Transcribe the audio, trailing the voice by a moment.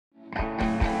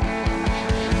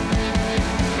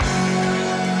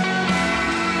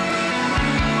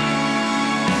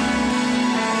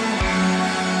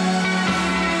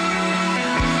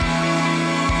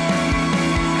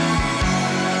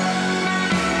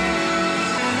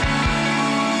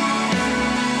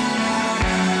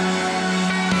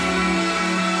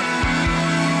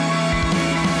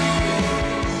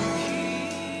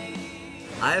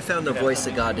have found the voice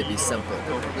of God to be simple.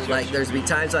 Like, there's been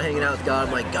times I'm hanging out with God,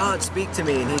 I'm like, God, speak to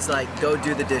me. And he's like, go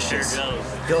do the dishes.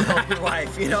 Go help your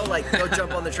wife. You know, like, go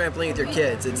jump on the trampoline with your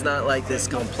kids. It's not like this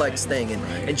complex thing.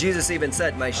 And Jesus even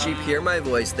said, my sheep hear my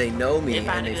voice, they know me,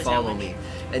 and they follow me.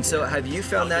 And so have you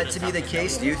found that to be the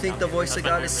case? Do you think the voice of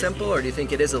God is simple, or do you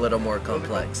think it is a little more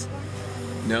complex?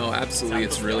 No, absolutely.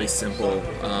 It's really simple.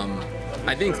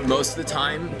 I think most of the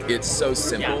time it's so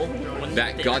simple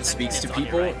that God speaks to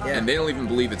people and they don't even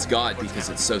believe it's God because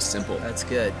it's so simple. That's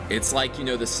good. It's like, you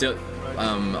know,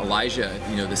 Elijah,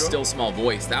 you know, the still small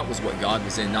voice, that was what God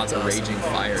was in, not the raging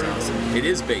fire. It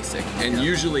is basic, and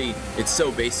usually it's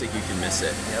so basic you can miss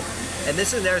it. Yep. And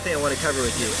this is another thing I want to cover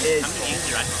with you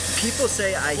is people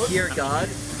say, I hear God,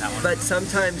 but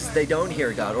sometimes they don't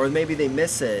hear God, or maybe they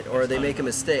miss it, or they make a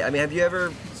mistake. I mean, have you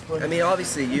ever, I mean,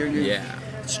 obviously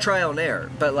it's trial and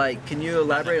error, but like, can you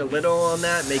elaborate a little on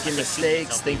that? Making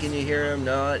mistakes, thinking you hear him,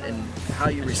 not, and how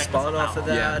you respond off of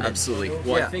that? Yeah, absolutely.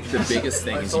 Well, I think the biggest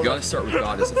thing is you got to start with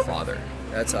God as a father.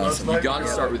 That's awesome. You got to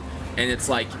start with, and it's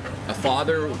like a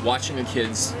father watching the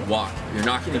kids walk. You're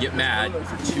not going to get mad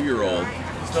if your 2-year-old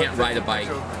can't ride a bike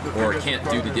or can't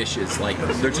do the dishes. Like,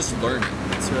 they're just learning.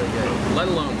 That's really good. Let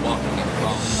alone walking and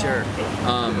crawling. Sure.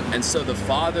 And so the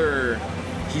father,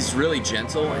 he's really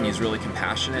gentle and he's really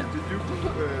compassionate.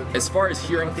 As far as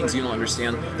hearing things you don't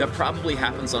understand, that probably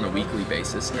happens on a weekly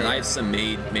basis, and I've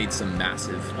made some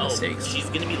massive mistakes.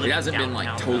 It hasn't been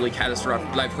like totally catastrophic,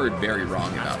 but I've heard very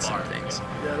wrong about some things,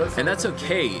 and that's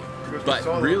okay.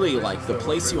 But really, like, the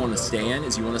place you want to stay in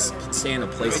is you want to stay in a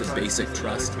place of basic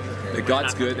trust that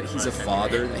God's good, that He's a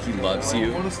Father, that He loves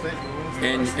you.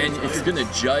 And if you're going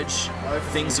to judge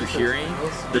things you're hearing,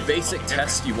 the basic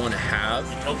test you want to have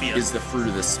is the fruit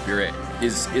of the Spirit.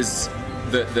 Is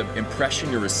the impression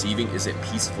you're receiving, is it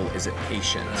peaceful? Is it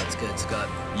patient? That's good, Scott.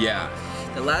 Yeah.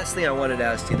 The last thing I wanted to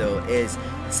ask you, though, is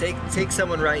take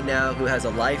someone right now who has a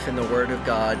life in the Word of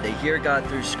God. They hear God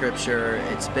through Scripture.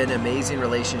 It's been an amazing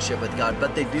relationship with God,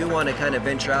 but they do want to kind of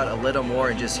venture out a little more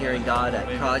and just hearing God at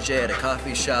project, at a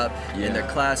coffee shop, in their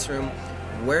classroom.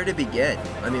 Where to begin?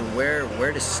 I mean,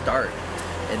 where to start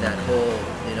in that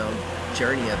whole, you know,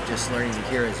 journey of just learning to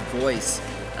hear His voice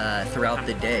throughout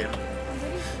the day?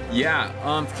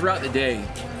 Yeah, throughout the day.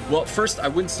 Well, first, I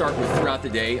wouldn't start with throughout the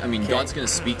day. I mean, God's going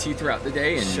to speak to you throughout the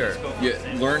day,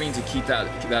 and learning to keep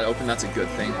that open, that's a good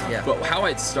thing. Yeah. But how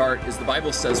I'd start is the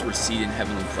Bible says we're seated in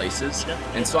heavenly places.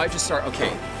 And so I just start,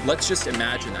 okay, let's just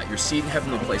imagine that. You're seated in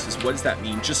heavenly places. What does that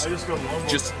mean? Just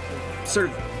sort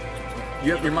of,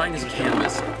 your mind is a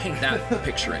canvas. Paint that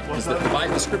picture in, because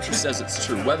the Scripture says it's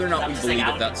true. Whether or not we believe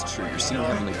that that's true, you're seated in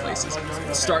heavenly places.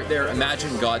 Start there,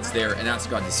 imagine God's there, and ask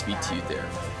God to speak to you there.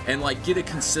 And like, get a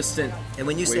consistent. And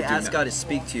when you say ask God to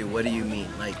speak to you, what do you mean?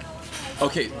 Like,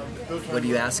 okay, what do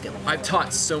you ask Him? I've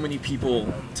taught so many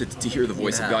people to hear the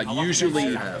voice of God.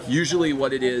 Usually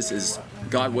what it is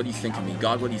God, what do you think of me?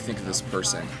 God, what do you think of this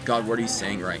person? God, what are you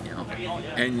saying right now?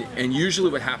 And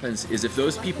usually what happens is if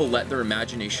those people let their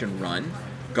imagination run,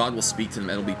 God will speak to them.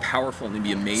 It'll be powerful and it'll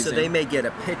be amazing. So they may get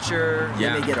a picture, they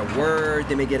may get a word,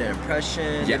 they may get an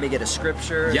impression, they may get a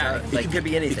scripture. Yeah, it could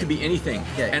be anything. It could be anything.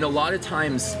 Okay. And a lot of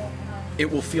times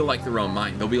it will feel like their own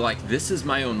mind. They'll be like, this is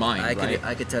my own mind,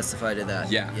 I could testify to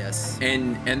that. Yeah. Yes.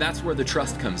 And that's where the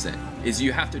trust comes in, is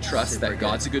you have to trust that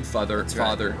God's a good father,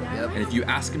 and if you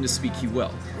ask Him to speak, He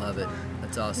will. Love it.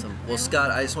 That's awesome. Well,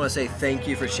 Scott, I just want to say thank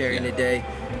you for sharing today.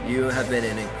 You have been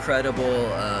an incredible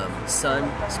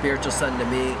son, spiritual son to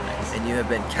me, and you have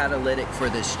been catalytic for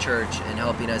this church and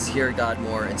helping us hear God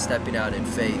more and stepping out in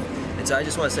faith. And so I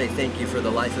just want to say thank you for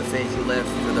the life of faith you live,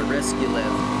 for the risk you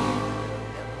live,